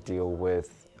doesn't deal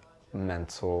with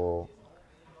mental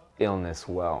illness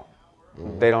well.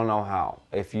 They don't know how.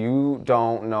 If you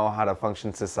don't know how to function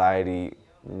in society,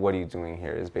 what are you doing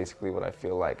here is basically what I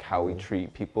feel like how we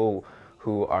treat people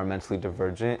who are mentally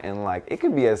divergent. And like it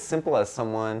could be as simple as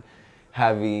someone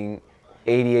having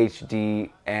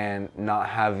ADHD and not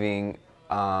having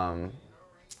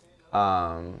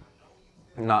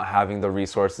the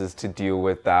resources to deal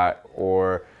with that,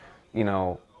 or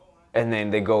and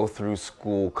then they go through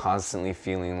school constantly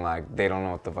feeling like they don't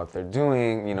know what the fuck they're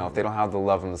doing. If they don't have the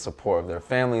love and the support of their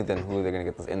family, then who are they gonna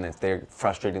get this? And if they're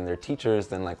frustrating their teachers,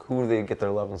 then like who do they get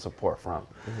their love and support from?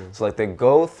 So like they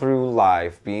go through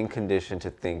life being conditioned to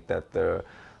think that they're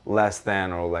less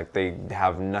than, or like they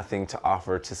have nothing to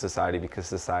offer to society because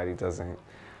society doesn't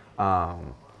have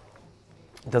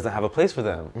a place for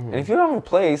them. And if you don't have a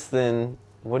place, then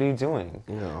what are you doing?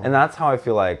 And that's how I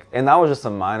feel like, and that was just a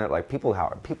minor, like people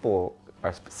are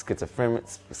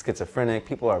schizophrenic,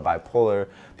 people are bipolar,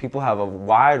 people have a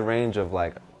wide range of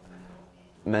like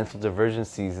mental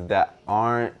divergencies that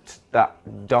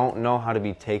don't know how to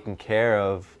be taken care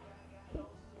of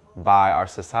by our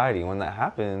society. When that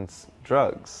happens,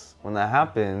 drugs. When that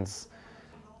happens,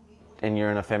 and you're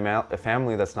in a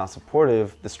family that's not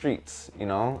supportive, the streets,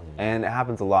 And it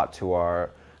happens a lot to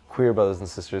our queer brothers and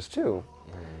sisters too.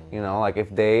 Like if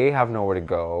they have nowhere to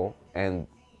go, and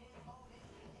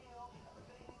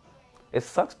it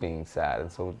sucks being sad, and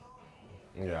so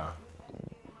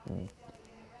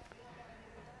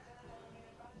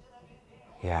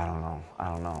I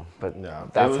don't know, but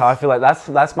that's how I feel like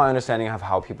that's my understanding of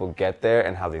how people get there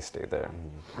and how they stay there.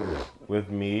 With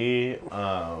me,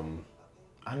 I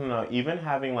don't know, even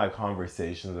having like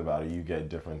conversations about it, you get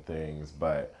different things,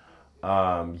 but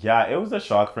it was a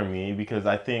shock for me, because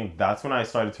I think that's when I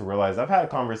started to realize I've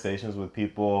had conversations with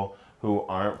people who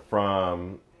aren't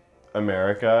from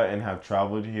America and have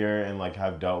traveled here and like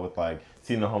have dealt with like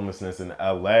seeing the homelessness in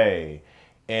LA,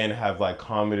 and have like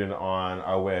commented on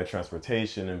our way of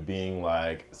transportation and being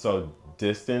like so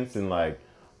distanced and like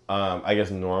I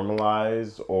guess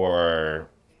normalized, or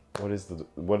what is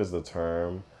the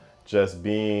term? Just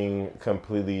being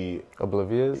completely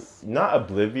Oblivious? Not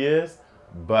oblivious,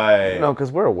 but no,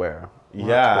 because we're aware.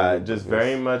 Just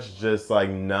very much just like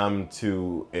numb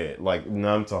to it, like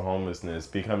numb to homelessness,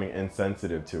 becoming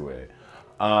insensitive to it.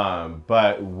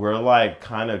 But we're like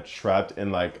kind of trapped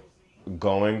in like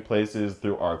going places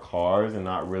through our cars and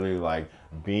not really like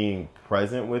being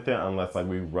present with it unless like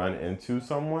we run into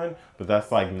someone. But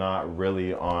that's like not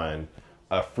really on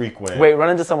a frequent. Wait, run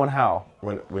into someone how?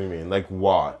 What do you mean? Like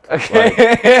walk? Okay.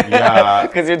 Like, yeah.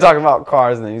 Because you're talking about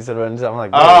cars, and then you said run into. I'm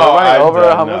like, oh, running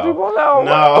over homeless people?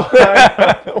 No.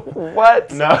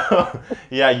 What? No.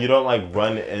 Yeah, you don't like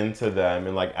run into them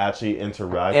and like actually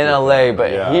interact in with LA, them.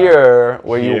 but here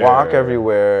where you walk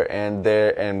everywhere, and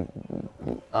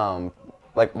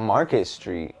like Market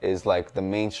Street is like the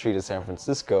main street of San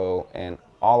Francisco, and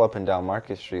all up and down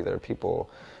Market Street there are people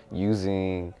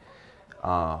using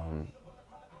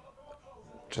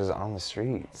just on the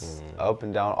streets, up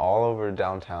and down, all over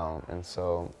downtown. And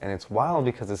it's wild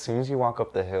because as soon as you walk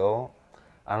up the hill,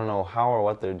 I don't know how or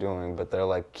what they're doing, but they're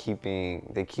like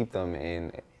they keep them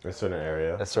in a certain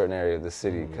area of the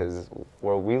city. Because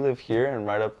where we live here and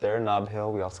right up there, Nob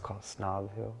Hill, we also call it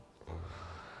Snob Hill.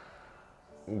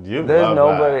 There's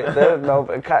nobody,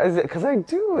 because I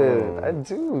do it. I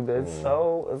do. There's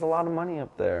a lot of money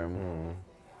up there.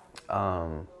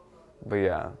 But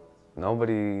yeah,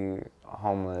 nobody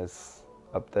homeless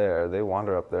up there. They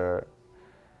wander up there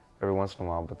every once in a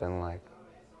while, but then like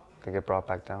they get brought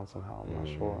back down somehow. I'm not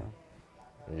sure.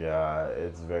 Yeah,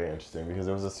 it's very interesting because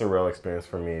it was a surreal experience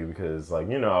for me because like,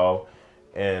 in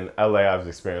LA I've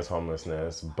experienced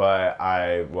homelessness, but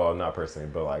not personally,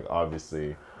 but like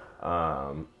obviously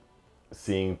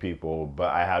seeing people, but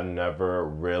I have never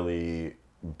really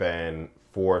been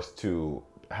forced to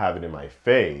have it in my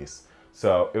face.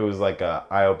 So it was like a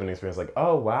eye-opening experience, like,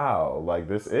 oh wow, like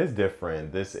this is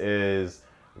different. This is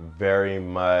very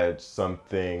much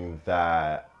something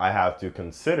that I have to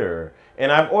consider. And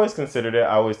I've always considered it.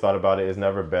 I always thought about it. It's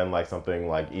never been like something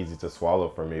like easy to swallow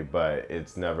for me, but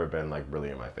it's never been like really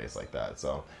in my face like that.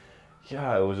 So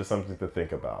yeah, it was just something to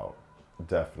think about.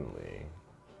 Definitely.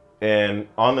 And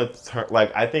on the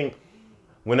like, I think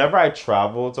whenever I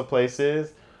travel to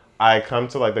places, I come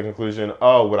to like the conclusion,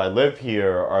 oh, would I live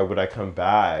here or would I come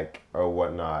back or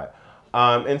whatnot?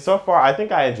 And so far, I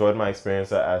think I enjoyed my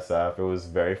experience at SF. It was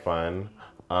very fun.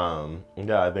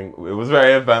 Yeah, I think it was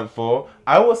very eventful.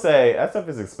 I will say SF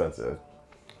is expensive,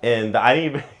 and I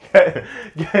didn't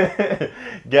even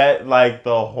get like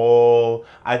the whole.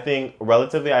 I think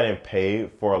relatively, I didn't pay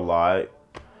for a lot.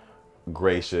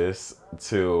 Gracious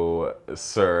to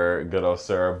Sir, good old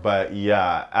Sir, but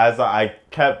yeah, as I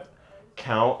kept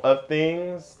count of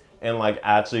things and like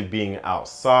actually being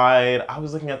outside, I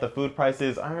was looking at the food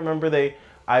prices. I remember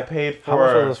I paid for. How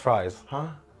much are those fries? Huh?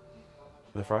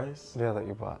 The fries? Yeah, that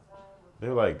you bought. They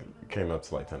like came up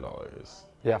to like $10.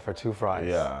 Yeah, for 2 fries.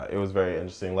 Yeah, it was very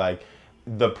interesting. Like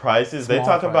the prices, they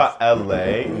Small talk fries. about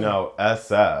LA, no,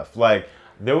 SF. Like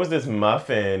there was this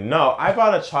muffin. No, I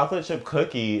bought a chocolate chip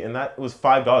cookie and that was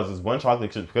 $5. It was one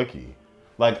chocolate chip cookie.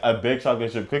 Like a big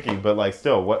chocolate chip cookie, but like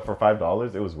still, what, for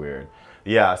 $5? It was weird.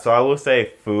 Yeah, so I will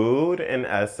say food in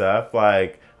SF,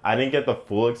 like I didn't get the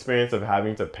full experience of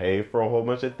having to pay for a whole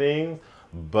bunch of things,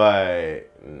 but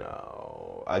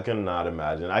no, I cannot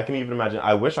imagine. I can even imagine,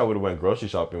 I wish I would have went grocery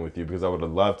shopping with you because I would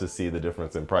have loved to see the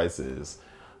difference in prices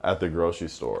at the grocery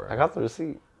store. I got the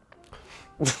receipt.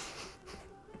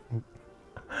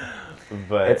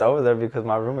 But It's over there because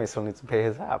my roommate still needs to pay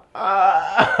his half.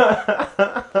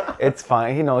 It's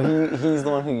fine. You know, he's the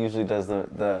one who usually does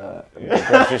the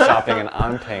grocery shopping and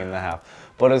I'm paying the half.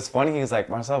 But it's funny, he's like,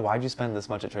 Marcel, why'd you spend this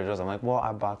much at Trader Joe's? I'm like, well,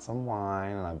 I bought some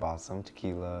wine and I bought some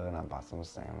tequila and I bought some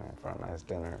salmon for a nice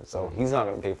dinner. So he's not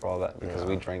going to pay for all that because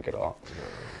we drank it all.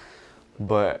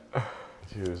 But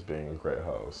he was being a great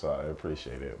host, so I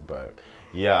appreciate it. But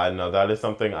yeah, I know that is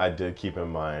something I did keep in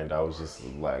mind. I was just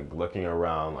like looking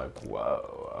around like,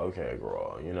 whoa, okay,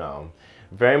 girl, you know.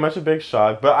 Very much a big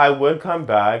shock, but I would come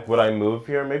back. Would I move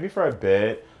here? Maybe for a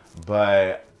bit,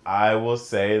 but I will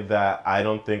say that I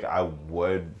don't think I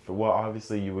would. Well,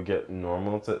 obviously you would get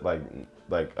normal to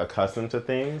like accustomed to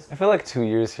things. I feel like 2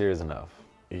 years here is enough.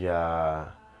 Yeah.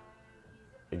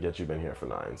 Yet you've been here for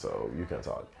 9, so you can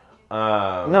talk.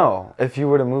 No, if you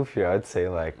were to move here, I'd say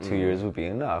like 2 years would be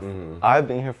enough. I've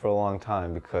been here for a long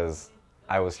time because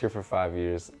I was here for 5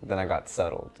 years, then I got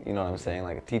settled. You know what I'm saying?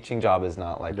 Like a teaching job is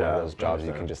not like one of those jobs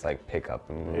you can just like pick up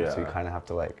and move. So you kind of have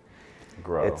to like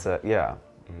grow. It's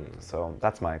so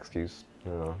that's my excuse.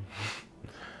 Yeah.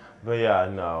 But yeah,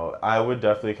 no, I would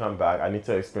definitely come back. I need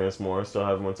to experience more. Still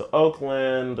haven't went to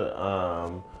Oakland.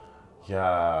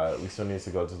 Yeah, we still need to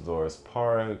go to Dolores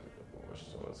Park.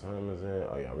 What time is it?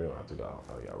 Oh yeah, we're gonna have to go.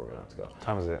 Oh yeah, we're gonna have to go. What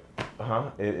time is it?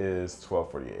 It is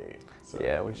 12:48. So,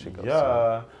 yeah, we should go.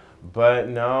 Yeah, but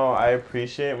no, I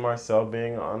appreciate Marcel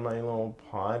being on my little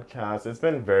podcast. It's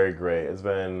been very great. It's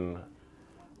been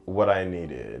what I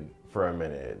needed for a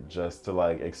minute, just to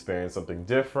like experience something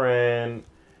different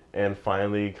and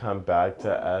finally come back to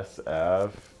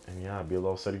SF and yeah, be a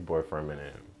little city boy for a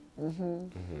minute.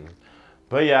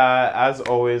 But yeah, as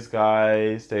always,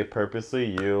 guys, stay purposely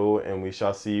you, and we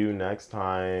shall see you next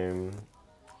time.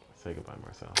 Say goodbye,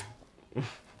 Marcel. That's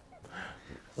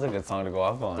a good song to go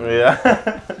off on.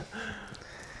 Yeah.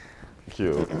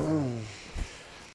 Cute.